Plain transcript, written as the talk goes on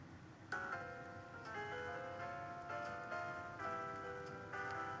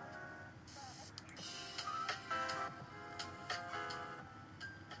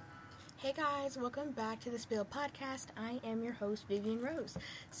Hey guys, welcome back to the Spill Podcast. I am your host, Vivian Rose.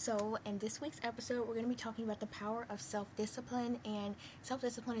 So, in this week's episode, we're going to be talking about the power of self-discipline, and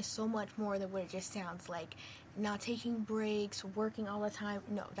self-discipline is so much more than what it just sounds like. Not taking breaks, working all the time.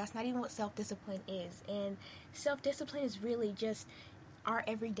 No, that's not even what self-discipline is. And self-discipline is really just our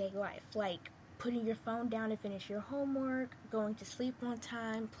everyday life, like putting your phone down to finish your homework, going to sleep on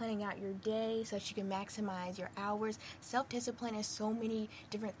time, planning out your day so that you can maximize your hours. Self-discipline is so many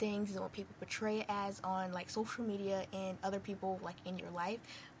different things than what people portray it as on like social media and other people like in your life.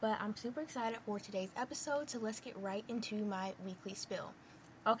 But I'm super excited for today's episode, so let's get right into my weekly spill.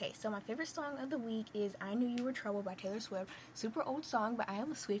 Okay, so my favorite song of the week is I Knew You Were Trouble by Taylor Swift. Super old song, but I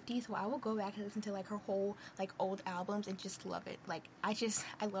am a Swiftie, so I will go back and listen to like her whole like old albums and just love it. Like I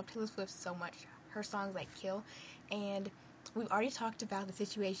love Taylor Swift so much. Her songs like kill. And we've already talked about the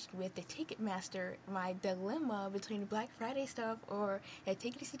situation with the Ticketmaster, my dilemma between the Black Friday stuff or a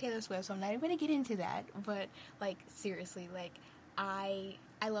ticket to see Taylor Swift, so I'm not even going to get into that. But like seriously, like I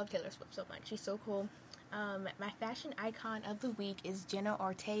love Taylor Swift so much. She's so cool. My fashion icon of the week is Jenna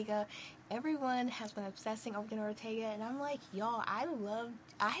Ortega. Everyone has been obsessing over Jenna Ortega, and I'm like, y'all, I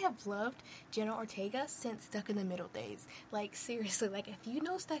have loved Jenna Ortega since Stuck in the Middle days. Like, seriously, like, if you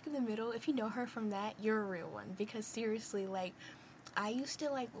know Stuck in the Middle, if you know her from that, you're a real one. Because, seriously, like, I used to,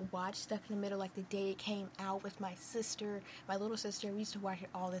 like, watch Stuck in the Middle, like, the day it came out with my sister, my little sister. We used to watch it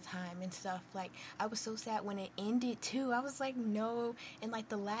all the time and stuff. Like, I was so sad when it ended, too. I was like, no. And, like,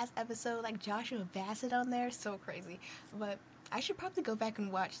 the last episode, like, Joshua Bassett on there, so crazy. But I should probably go back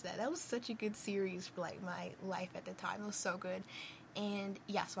and watch that. That was such a good series for, like, my life at the time. It was so good. And,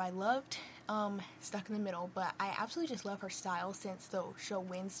 yeah, so I loved Stuck in the Middle, but I absolutely just love her style since the show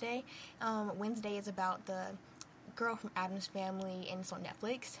Wednesday. Wednesday is about the girl from Addams Family, and it's on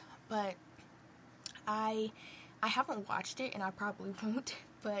Netflix, but I haven't watched it, and I probably won't,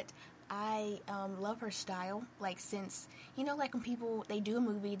 but I love her style, like, since, you know, like, when people, they do a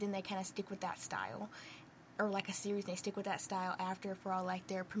movie, then they kind of stick with that style, or, like, a series, they stick with that style after for all, like,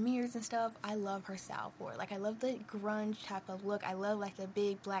 their premieres and stuff. I love her style for it. Like, I love the grunge type of look. I love, like, the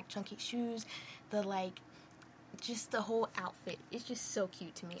big black chunky shoes, the, like, just the whole outfit. It's just so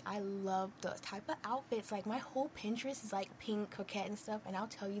cute to me. I love those type of outfits. Like, my whole Pinterest is like pink coquette and stuff, and I'll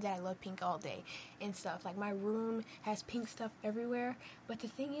tell you that I love pink all day and stuff. Like, my room has pink stuff everywhere, but the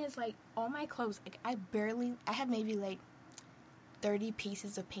thing is, like, all my clothes, like, I have maybe like 30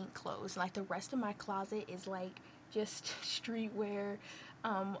 pieces of pink clothes. Like, the rest of my closet is like just streetwear,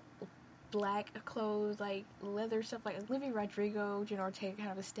 black clothes, like leather stuff, like Olivia Rodrigo, Jenna Ortega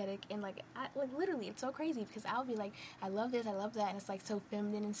kind of aesthetic, and like literally, it's so crazy because I'll be like, I love this, I love that, and it's like so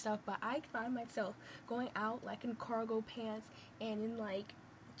feminine and stuff, but I find myself going out like in cargo pants and in like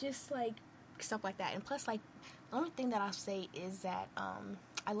just like stuff like that. And plus, like, the only thing that I'll say is that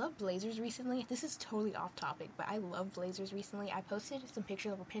I love blazers recently. This is totally off topic, but I love blazers recently. I posted some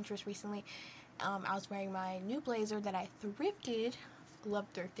pictures over Pinterest recently. I was wearing my new blazer that I thrifted. Love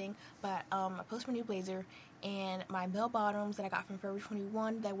thrifting, but I posted my new blazer and my bell bottoms that I got from Forever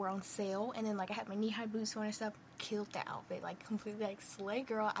 21 that were on sale, and then like I had my knee-high boots on and stuff. Killed that outfit, like completely like slay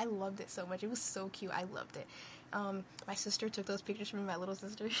girl. I loved it so much. It was so cute. I loved it. My sister took those pictures from my little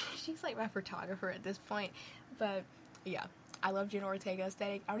sister. She's like my photographer at this point, but yeah, I love Jenna Ortega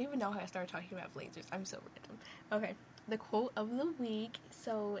aesthetic. I don't even know how I started talking about blazers. I'm so random. Okay, the quote of the week.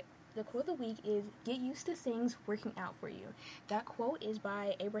 So the quote of the week is, get used to things working out for you. That quote is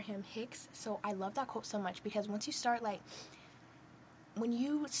by Abraham Hicks. So I love that quote so much because once you start, like, when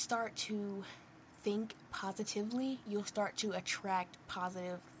you start to think positively, you'll start to attract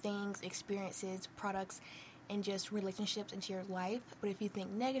positive things, experiences, products, and just relationships into your life. But if you think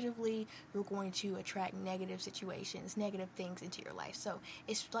negatively, you're going to attract negative situations, negative things into your life. So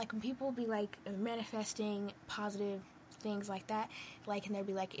it's like when people be like manifesting positive things like that, like, and they'll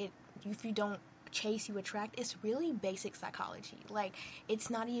be like, if you don't chase, you attract. It's really basic psychology. Like, it's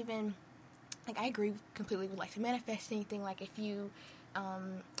not even, like, I agree completely with like the manifesting thing. Like, if you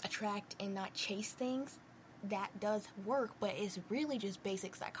attract and not chase things, that does work, but it's really just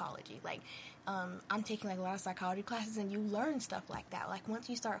basic psychology. Like, I'm taking like a lot of psychology classes, and you learn stuff like that. Like, once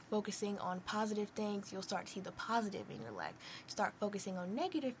you start focusing on positive things, you'll start to see the positive in your life. Start focusing on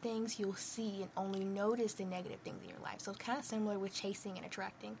negative things, you'll see and only notice the negative things in your life. So it's kind of similar with chasing and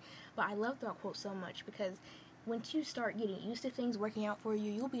attracting. But I love that quote so much because once you start getting used to things working out for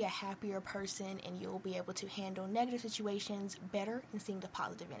you, you'll be a happier person, and you'll be able to handle negative situations better and seeing the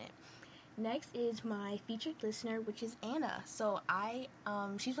positive in it. Next is my featured listener, which is Anna. So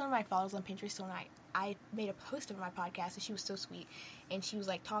she's one of my followers on Pinterest, so I made a post of my podcast, and she was so sweet, and she was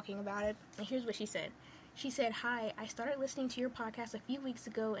like talking about it, and here's what she said. She said, "Hi, I started listening to your podcast a few weeks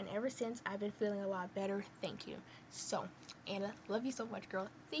ago, and ever since I've been feeling a lot better. Thank you." So, Anna, love you so much, girl.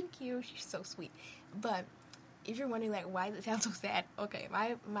 Thank you. She's so sweet. But if you're wondering, like, why does it sound so sad? Okay,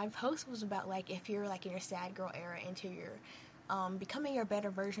 my post was about, like, if you're, like, in your sad girl era into your becoming your better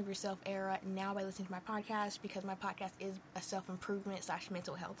version of yourself era now by listening to my podcast, because my podcast is a self-improvement /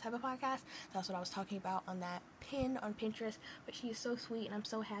 mental health type of podcast. That's what I was talking about on that pin on Pinterest. But she is so sweet, and I'm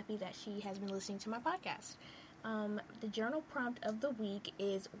so happy that she has been listening to my podcast. The journal prompt of the week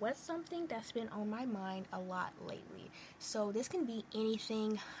is, what's something that's been on my mind a lot lately? So this can be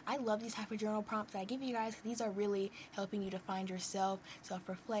anything. I love these type of journal prompts that I give you guys. These are really helping you to find yourself,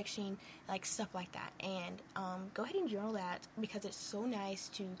 self-reflection, like stuff like that. And go ahead and journal that, because it's so nice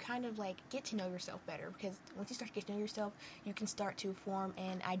to kind of like get to know yourself better, because once you start to get to know yourself, you can start to form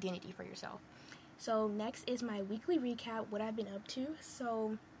an identity for yourself. So next is my weekly recap, what I've been up to.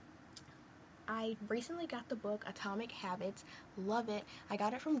 So I recently got the book Atomic Habits. Love it. I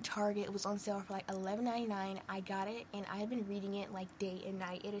got it from Target. It was on sale for like $11.99. I got it, and I've been reading it like day and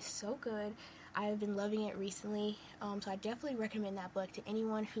night. It is so good. I've been loving it recently. So I definitely recommend that book to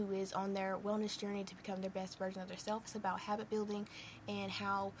anyone who is on their wellness journey to become their best version of themselves. It's about habit building and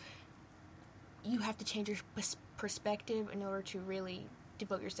how you have to change your perspective in order to really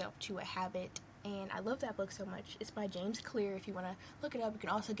devote yourself to a habit. And I love that book so much. It's by James Clear. If you want to look it up, you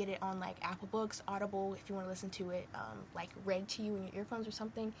can also get it on like Apple Books, Audible, if you want to listen to it like read to you in your earphones or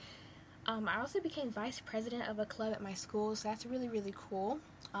something. I also became vice president of a club at my school, so that's really, really cool.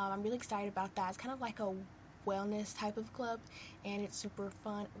 I'm really excited about that. It's kind of like a wellness type of club, and it's super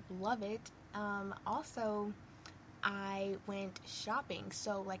fun. Love it. Also, I went shopping.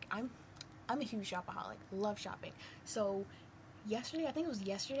 So like I'm a huge shopaholic. Love shopping. So yesterday, I think it was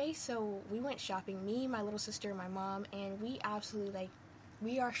yesterday, so we went shopping, me, my little sister, and my mom, and we absolutely, like,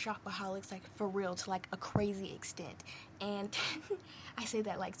 we are shopaholics, like, for real, to, like, a crazy extent. And I say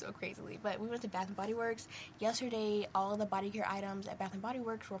that, like, so crazily, but we went to Bath & Body Works. Yesterday, all the body care items at Bath & Body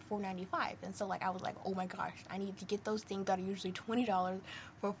Works were $4.95, and so, like, I was like, oh my gosh, I need to get those things that are usually $20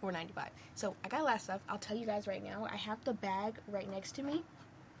 for $4.95. So I got a lot of stuff. I'll tell you guys right now. I have the bag right next to me.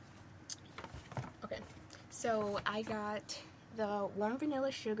 Okay, so I got the warm vanilla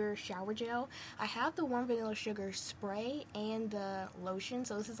sugar shower gel. I have the warm vanilla sugar spray and the lotion,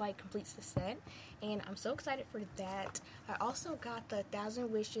 so this is like completes the set, and I'm so excited for that. I also got the 1,000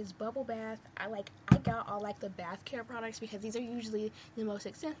 Wishes bubble bath. I got all like the bath care products, because these are usually the most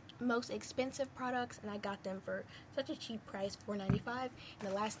expensive products, and I got them for such a cheap price, $4.95. And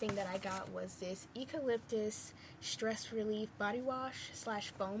the last thing that I got was this eucalyptus stress relief body wash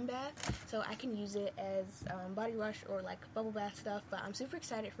 / foam bath, so I can use it as body wash or like bubble bath stuff. But I'm super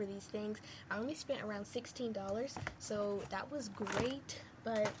excited for these things. I only spent around $16, so that was great.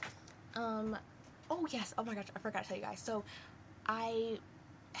 But oh yes, oh my gosh, I forgot to tell you guys. So I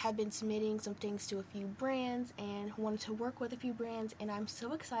have been submitting some things to a few brands and wanted to work with a few brands, and I'm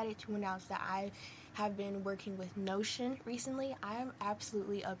so excited to announce that I have been working with Notion recently. I am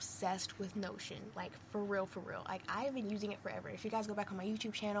absolutely obsessed with Notion, like for real. Like I have been using it forever. If you guys go back on my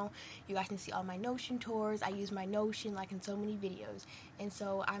YouTube channel, you guys can see all my Notion tours. I use my Notion like in so many videos, and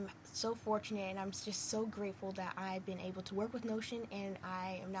so I'm so fortunate, and I'm just so grateful that I've been able to work with Notion, and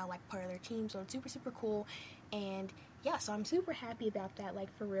I am now like part of their team, so it's super cool. And yeah, so I'm super happy about that,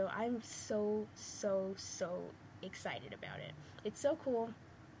 like for real. I'm so excited about it. It's so cool.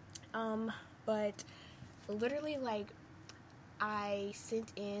 But literally, like, I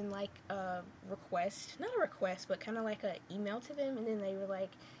sent in like a request, not a request, but kind of like an email to them, and then they were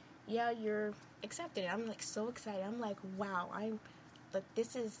like, yeah, you're accepted. I'm like so excited. I'm like, wow,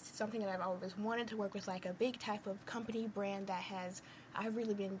 this is something that I've always wanted to work with, like a big type of company brand that I've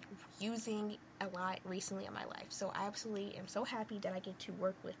really been using a lot recently in my life. So I absolutely am so happy that I get to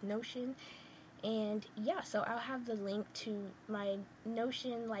work with Notion. And yeah, so I'll have the link to my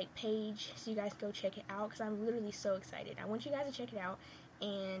Notion like page so you guys go check it out, because I'm literally so excited. I want you guys to check it out.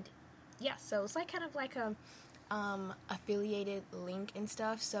 And yeah, so it's like kind of like a affiliated link and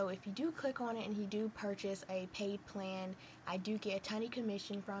stuff. So if you do click on it and you do purchase a paid plan, I do get a tiny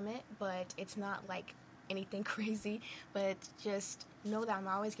commission from it, but it's not like anything crazy. But just know that I'm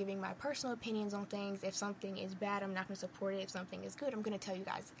always giving my personal opinions on things. If something is bad, I'm not going to support it. If something is good, I'm going to tell you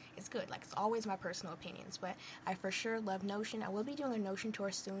guys it's good. Like, it's always my personal opinions. But I for sure love Notion. I will be doing a Notion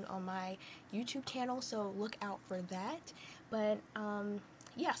tour soon on my YouTube channel, so look out for that. But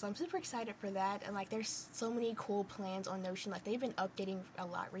yeah, so I'm super excited for that. And like, there's so many cool plans on Notion. Like, they've been updating a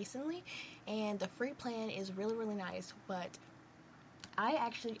lot recently, and the free plan is really nice. But I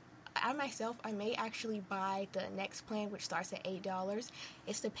actually I myself, I may actually buy the next plan, which starts at $8.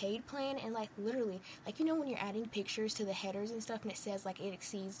 It's the paid plan, and like literally, like when you're adding pictures to the headers and stuff, and it says like it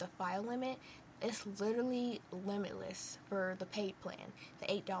exceeds the file limit. It's literally limitless for the paid plan, the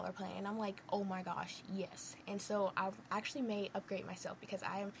 $8 plan. And I'm like, oh my gosh, yes. And so I actually may upgrade myself because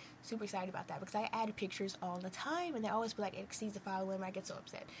I am super excited about that, because I add pictures all the time and they always be like, it exceeds the file limit. I get so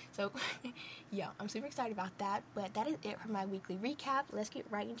upset. So yeah, I'm super excited about that. But that is it for my weekly recap. Let's get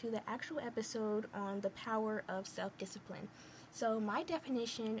right into the actual episode on the power of self-discipline. So my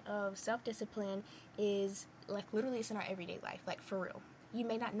definition of self-discipline is like literally it's in our everyday life, like for real. You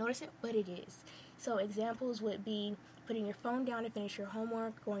may not notice it, but it is. So examples would be putting your phone down to finish your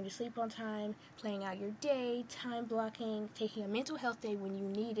homework, going to sleep on time, planning out your day, time blocking, taking a mental health day when you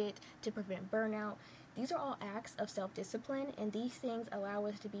need it to prevent burnout. These are all acts of self-discipline, and these things allow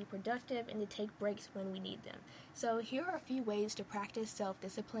us to be productive and to take breaks when we need them. So here are a few ways to practice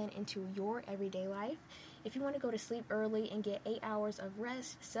self-discipline into your everyday life. If you want to go to sleep early and get 8 hours of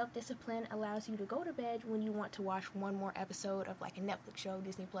rest, self-discipline allows you to go to bed when you want to watch one more episode of like a Netflix show,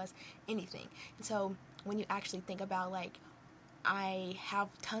 Disney Plus, anything. And so when you actually think about like, I have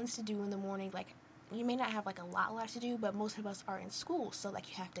tons to do in the morning, like you may not have like a lot to do, but most of us are in school, so like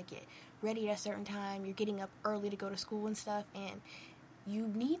you have to get ready at a certain time, you're getting up early to go to school and stuff, and you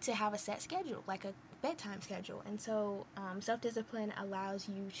need to have a set schedule, like a bedtime schedule. And so self-discipline allows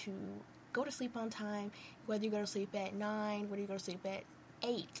you to go to sleep on time, whether you go to sleep at 9, whether you go to sleep at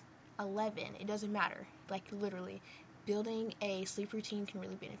 8, 11, it doesn't matter. Like literally, building a sleep routine can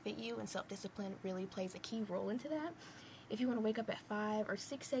really benefit you, and self-discipline really plays a key role into that. If you want to wake up at 5 or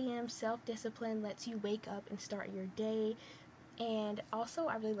 6 a.m., self-discipline lets you wake up and start your day. And also,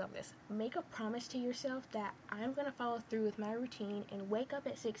 I really love this. Make a promise to yourself that I'm going to follow through with my routine and wake up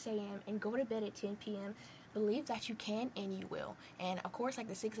at 6 a.m. and go to bed at 10 p.m. Believe that you can and you will. And of course, like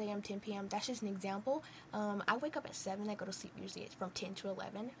the 6 a.m., 10 p.m., that's just an example. I wake up at 7. I go to sleep usually it's from 10 to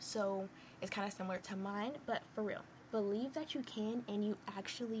 11. So it's kind of similar to mine, but for real. Believe that you can and you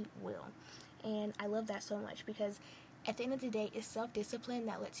actually will. And I love that so much because at the end of the day, it's self-discipline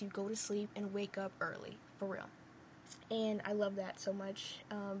that lets you go to sleep and wake up early, for real. And I love that so much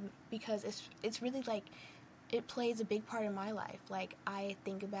because it's really like, it plays a big part in my life. Like, I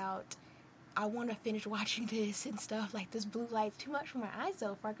think about, I want to finish watching this and stuff, like this blue light's too much for my eyes though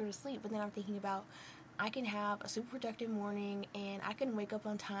before I go to sleep. But then I'm thinking about, I can have a super productive morning and I can wake up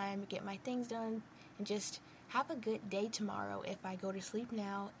on time, get my things done, and just have a good day tomorrow if I go to sleep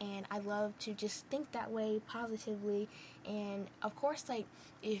now. And I love to just think that way positively. And of course, like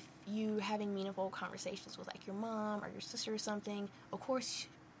if you having meaningful conversations with like your mom or your sister or something, of course,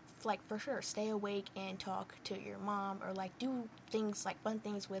 like for sure, stay awake and talk to your mom, or like do things like fun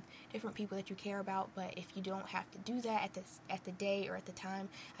things with different people that you care about. But if you don't have to do that at the day or at the time,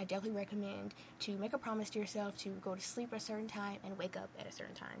 I definitely recommend to make a promise to yourself to go to sleep at a certain time and wake up at a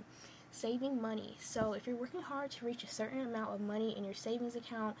certain time. Saving money. So if you're working hard to reach a certain amount of money in your savings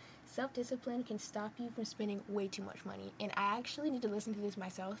account, self-discipline can stop you from spending way too much money. And I actually need to listen to this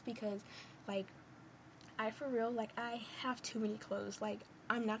myself because like I have too many clothes. Like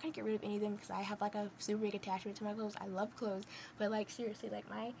I'm not gonna get rid of any of them because I have like a super big attachment to my clothes. I love clothes, but like seriously, like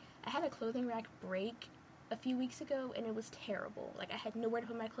I had a clothing rack break a few weeks ago and it was terrible. Like I had nowhere to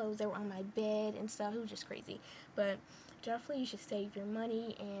put my clothes. They were on my bed and stuff. It was just crazy. But definitely you should save your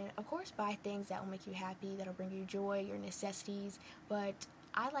money and of course buy things that will make you happy, that'll bring you joy, your necessities. But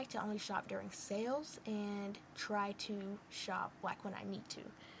I like to only shop during sales and try to shop like when I need to.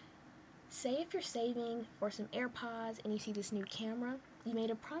 Say if you're saving for some AirPods and you see this new camera, you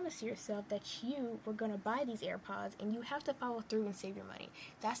made a promise to yourself that you were going to buy these AirPods and you have to follow through and save your money.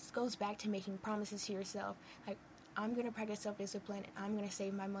 That goes back to making promises to yourself. Like, I'm going to practice self-discipline and I'm going to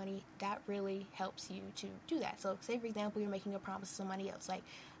save my money. That really helps you to do that. So say, for example, you're making a promise to somebody else. Like,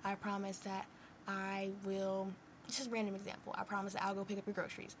 I promise that I will, it's just a random example. I promise that I'll go pick up your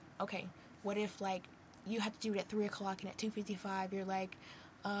groceries. Okay, what if, like, you have to do it at 3 o'clock and at 2:55 you're like,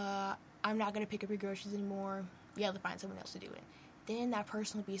 I'm not going to pick up your groceries anymore. You have to find someone else to do it. Then that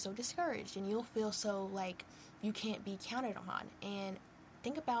person will be so discouraged and you'll feel so like you can't be counted on. And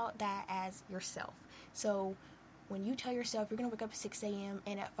think about that as yourself. So when you tell yourself you're going to wake up at 6 a.m.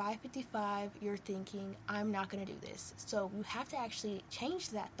 and at 5:55 you're thinking, I'm not going to do this. So you have to actually change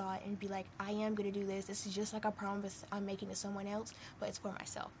that thought and be like, I am going to do this. This is just like a promise I'm making to someone else, but it's for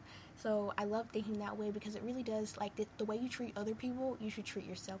myself. So I love thinking that way because it really does, like the way you treat other people, you should treat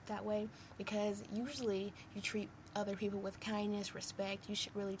yourself that way, because usually you treat other people with kindness, respect. You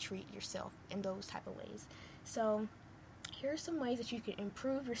should really treat yourself in those type of ways. So here are some ways that you can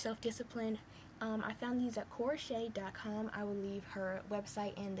improve your self-discipline I found these at crochet.com. I will leave her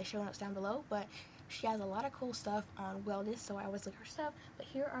website in the show notes down below, but she has a lot of cool stuff on wellness, so I always look at her stuff. But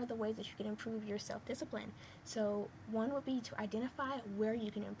here are the ways that you can improve your self-discipline. So one would be to identify where you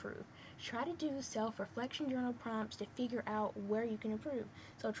can improve. Try to do self-reflection journal prompts to figure out where you can improve.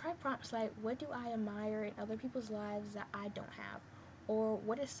 So try prompts like, what do I admire in other people's lives that I don't have? Or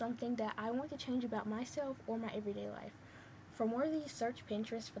what is something that I want to change about myself or my everyday life? For more of these, search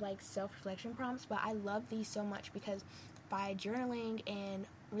Pinterest for like self-reflection prompts, but I love these so much because by journaling and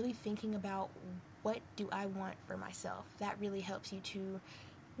really thinking about what do I want for myself, that really helps you to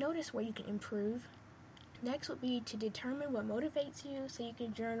notice where you can improve. Next would be to determine what motivates you, so you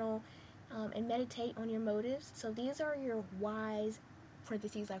can journal and meditate on your motives. So these are your whys,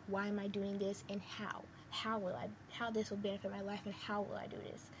 parentheses, like why am I doing this and how this will benefit my life and how will I do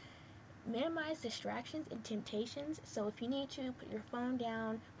this. Minimize distractions and temptations. So if you need to, put your phone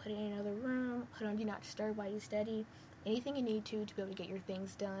down, put it in another room, put on do not disturb while you study. Anything you need to be able to get your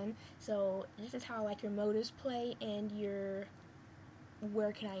things done. So this is how like your motives play and your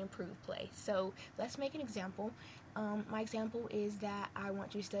where can I improve play. So let's make an example. My example is that I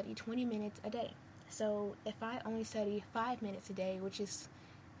want to study 20 minutes a day. So if I only study 5 minutes a day, which is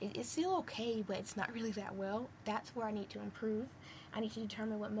it's still okay, but it's not really that well, that's where I need to improve. I need to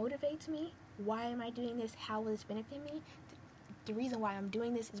determine what motivates me. Why am I doing this? How will this benefit me? The reason why I'm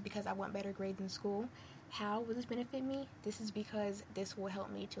doing this is because I want better grades in school. How will this benefit me? This is because this will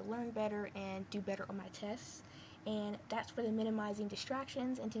help me to learn better and do better on my tests. And that's where the minimizing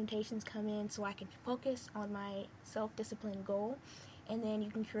distractions and temptations come in, so I can focus on my self-discipline goal. And then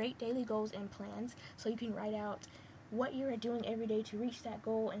you can create daily goals and plans, so you can write out what you're doing every day to reach that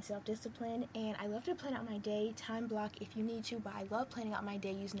goal and self-discipline. And I love to plan out my day, time block if you need to, but I love planning out my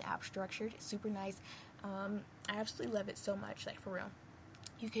day using the app Structured. It's super nice. I absolutely love it so much, like for real.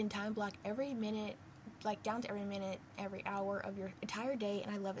 You can time block every minute, like down to every minute, every hour of your entire day,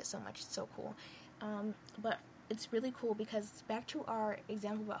 and I love it so much. It's so cool. But it's really cool because back to our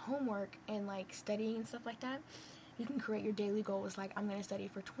example about homework and like studying and stuff like that, you can create your daily goals like I'm going to study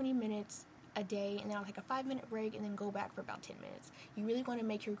for 20 minutes a day, and then I'll take a 5-minute break and then go back for about 10 minutes. You really want to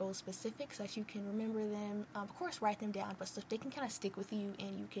make your goals specific so that you can remember them. Of course, write them down, but so they can kind of stick with you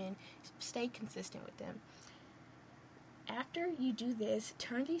and you can stay consistent with them. After you do this,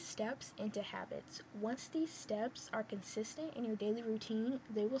 turn these steps into habits. Once these steps are consistent in your daily routine,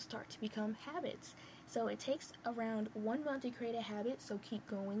 they will start to become habits. So it takes around 1 month to create a habit, so keep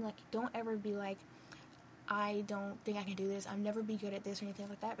going. Like, don't ever be like, I don't think I can do this, I'll never be good at this or anything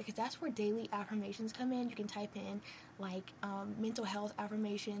like that, because that's where daily affirmations come in. You can type in like mental health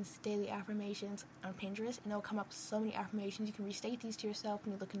affirmations, daily affirmations on Pinterest, and it'll come up with so many affirmations. You can restate these to yourself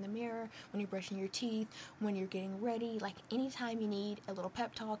when you look in the mirror, when you're brushing your teeth, when you're getting ready, like anytime you need a little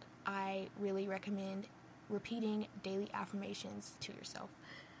pep talk. I really recommend repeating daily affirmations to yourself.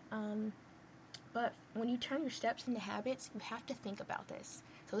 But when you turn your steps into habits, you have to think about this.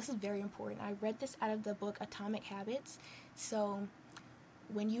 So this is very important. I read this out of the book Atomic Habits. So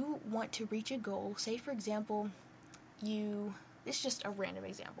when you want to reach a goal, say for example, this is just a random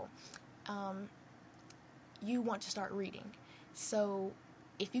example. You want to start reading. So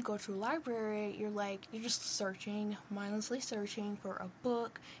if you go to a library, you're just searching, mindlessly searching for a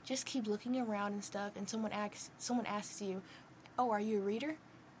book, just keep looking around and stuff, and someone asks you, oh, are you a reader?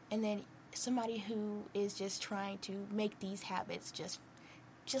 And then somebody who is just trying to make these habits just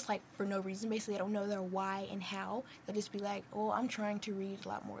like for no reason, basically they don't know their why and how, they'll just be like, oh, I'm trying to read a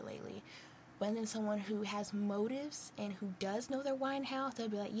lot more lately. But then someone who has motives and who does know their why and how, they'll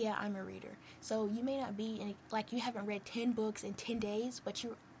be like, yeah, I'm a reader. So you may not be like you haven't read 10 books in 10 days, but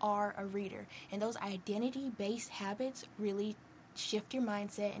you are a reader. And those identity-based habits really shift your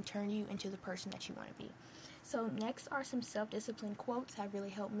mindset and turn you into the person that you want to be. So next are some self-discipline quotes that really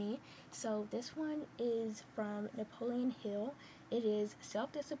helped me. So this one is from Napoleon Hill. It is,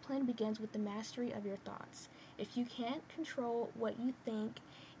 self-discipline begins with the mastery of your thoughts. If you can't control what you think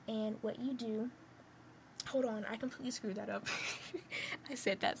and what you do... Hold on, I completely screwed that up. I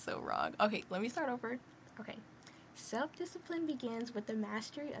said that so wrong. Okay, let me start over. Okay. Self-discipline begins with the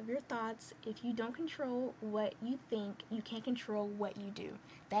mastery of your thoughts. If you don't control what you think, you can't control what you do.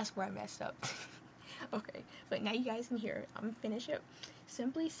 That's where I messed up. Okay, but now you guys can hear it. I'm going to finish it.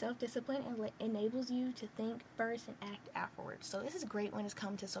 Simply, self-discipline enables you to think first and act afterwards. So this is great when it's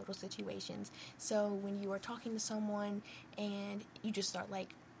come to social situations. So when you are talking to someone and you just start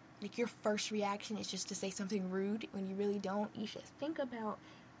like your first reaction is just to say something rude when you really don't, you should think about,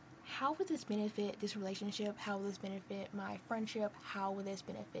 how would this benefit this relationship? How will this benefit my friendship? How will this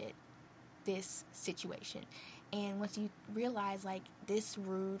benefit this situation? And once you realize, like, this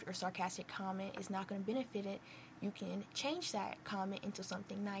rude or sarcastic comment is not going to benefit it, you can change that comment into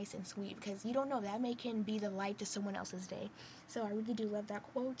something nice and sweet, because you don't know, that can be the light to someone else's day. So I really do love that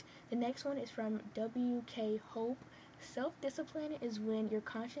quote. The next one is from W.K. Hope. Self-discipline is when your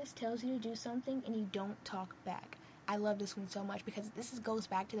conscience tells you to do something and you don't talk back. I love this one so much, because goes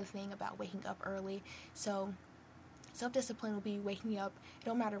back to the thing about waking up early. So self-discipline will be waking up. It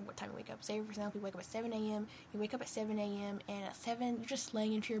don't matter what time you wake up. Say, for example, you wake up at 7 a.m. You wake up at 7 a.m. and at 7, you're just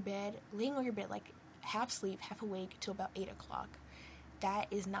laying on your bed, like half sleep, half awake, till about 8 o'clock. That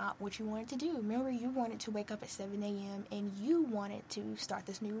is not what you wanted to do. Remember, you wanted to wake up at 7 a.m. and you wanted to start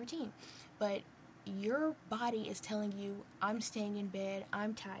this new routine. But your body is telling you, I'm staying in bed,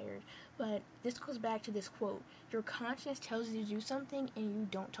 I'm tired. But this goes back to this quote. Your conscience tells you to do something and you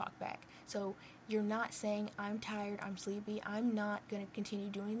don't talk back. So you're not saying, I'm tired, I'm sleepy, I'm not going to continue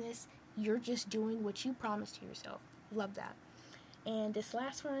doing this. You're just doing what you promised to yourself. Love that. And this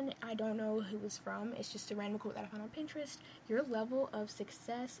last one, I don't know who it's from. It's just a random quote that I found on Pinterest. Your level of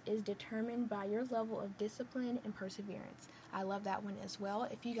success is determined by your level of discipline and perseverance. I love that one as well.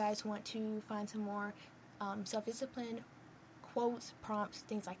 If you guys want to find some more self-discipline quotes, prompts,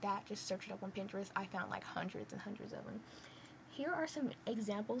 things like that, just search it up on Pinterest. I found like hundreds and hundreds of them. Here are some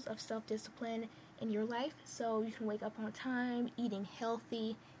examples of self-discipline in your life. So you can wake up on time, eating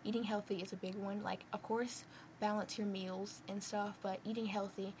healthy. Eating healthy is a big one. Like, of course, balance your meals and stuff, but eating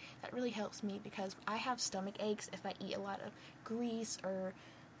healthy, that really helps me, because I have stomach aches if I eat a lot of grease or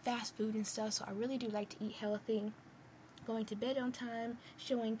fast food and stuff. So I really do like to eat healthy. Going to bed on time,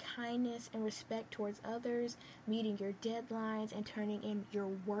 showing kindness and respect towards others, meeting your deadlines and turning in your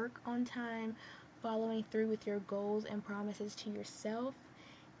work on time, following through with your goals and promises to yourself,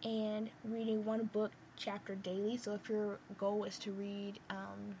 and reading one book chapter daily. So if your goal is to read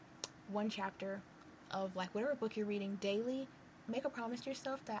one chapter of like whatever book you're reading daily, make a promise to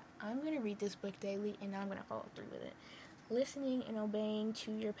yourself that I'm going to read this book daily and I'm going to follow through with it. Listening and obeying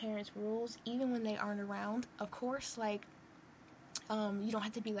to your parents' rules, even when they aren't around. Of course, like, you don't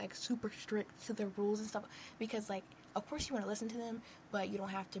have to be like super strict to their rules and stuff, because like, of course you want to listen to them, but you don't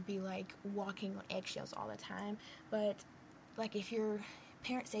have to be like walking on eggshells all the time. But like, if your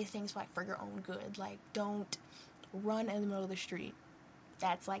parents say things like for your own good, like don't run in the middle of the street,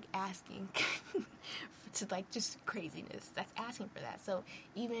 that's like asking to like just craziness. That's asking for that. So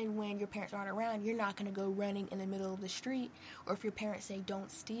even when your parents aren't around, you're not going to go running in the middle of the street. Or if your parents say don't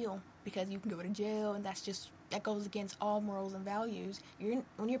steal because you can go to jail, and that goes against all morals and values.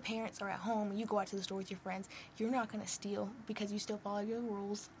 When your parents are at home and you go out to the store with your friends, you're not going to steal because you still follow your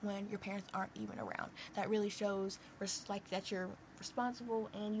rules when your parents aren't even around. That really shows like that you're responsible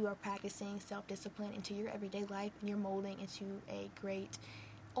and you are practicing self-discipline into your everyday life, and you're molding into a great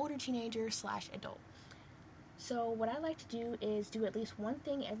older teenager / adult. So what I like to do is do at least one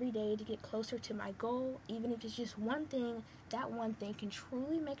thing every day to get closer to my goal. Even if it's just one thing, that one thing can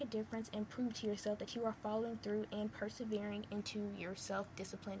truly make a difference and prove to yourself that you are following through and persevering into your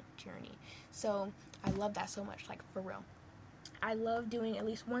self-discipline journey. So I love that so much, like for real. I love doing at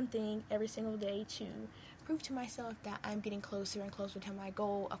least one thing every single day to prove to myself that I'm getting closer and closer to my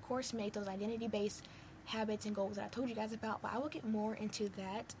goal. Of course, make those identity-based habits and goals that I told you guys about, but I will get more into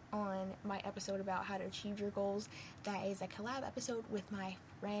that on my episode about how to achieve your goals. That is a collab episode with my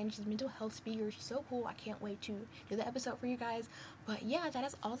friend. She's a mental health speaker. She's so cool. I can't wait to do the episode for you guys. But yeah, that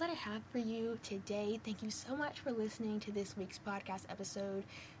is all that I have for you today. Thank you so much for listening to this week's podcast episode.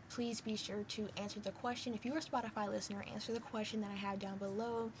 Please be sure to answer the question. If you're a Spotify listener, answer the question that I have down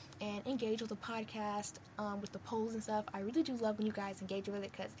below and engage with the podcast, with the polls and stuff. I really do love when you guys engage with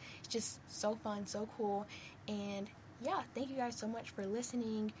it, because it's just so fun, so cool. And yeah, thank you guys so much for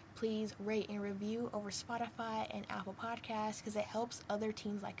listening. Please rate and review over Spotify and Apple Podcasts, because it helps other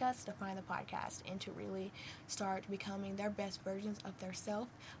teens like us to find the podcast and to really start becoming their best versions of their self.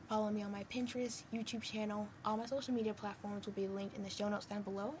 Follow me on my Pinterest, YouTube channel. All my social media platforms will be linked in the show notes down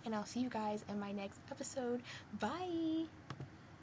below, and I'll see you guys in my next episode. Bye!